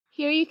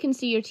Here you can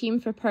see your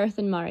team for Perth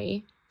and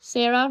Moray.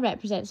 Sarah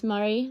represents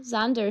Moray,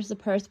 Xander is the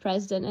Perth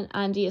President, and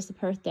Andy is the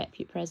Perth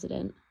Deputy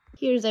President.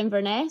 Here's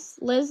Inverness.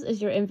 Liz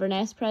is your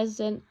Inverness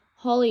President,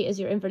 Holly is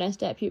your Inverness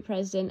Deputy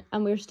President,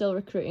 and we're still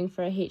recruiting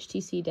for a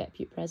HTC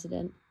Deputy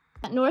President.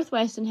 At North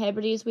West and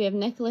Hebrides, we have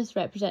Nicholas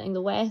representing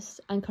the West,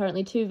 and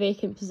currently 2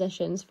 vacant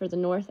positions for the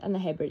North and the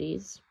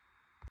Hebrides.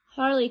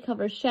 Harley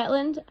covers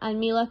Shetland, and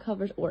Mila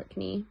covers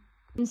Orkney.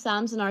 In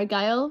Sams and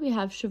Argyll, we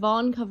have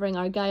Siobhan covering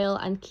Argyll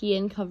and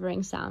Cian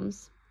covering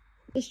Sams.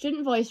 The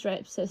Student Voice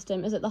Rep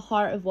system is at the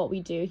heart of what we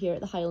do here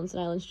at the Highlands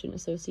and Islands Student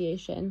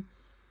Association.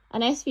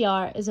 An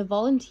SVR is a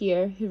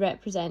volunteer who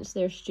represents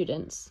their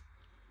students.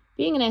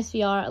 Being an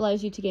SVR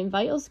allows you to gain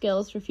vital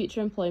skills for future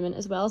employment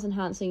as well as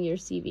enhancing your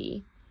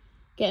CV.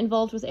 Get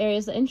involved with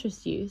areas that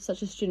interest you,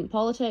 such as student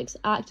politics,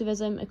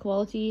 activism,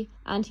 equality,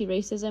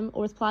 anti-racism,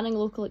 or with planning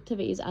local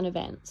activities and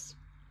events.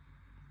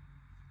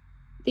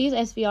 These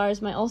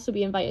SVRs might also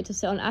be invited to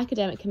sit on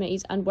academic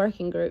committees and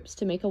working groups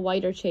to make a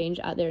wider change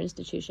at their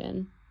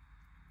institution.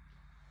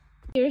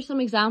 Here are some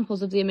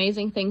examples of the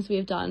amazing things we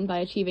have done by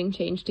achieving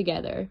change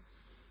together.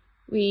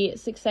 We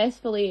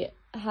successfully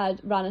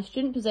ran a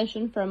student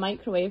position for a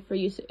microwave for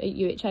use at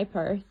UHI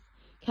Perth,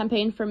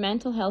 campaigned for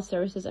mental health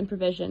services and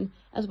provision,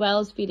 as well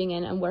as feeding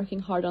in and working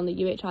hard on the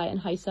UHI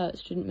and HISA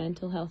Student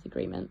Mental Health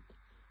Agreement.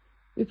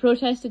 We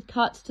protested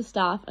cuts to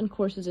staff and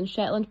courses in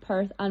Shetland,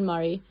 Perth and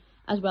Moray,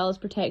 as well as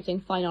protecting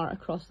fine art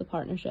across the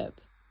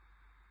partnership.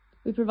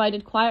 We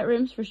provided quiet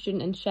rooms for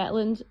students in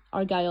Shetland,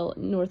 Argyll,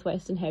 North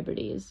West and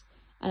Hebrides,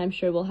 and I'm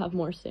sure we'll have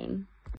more soon.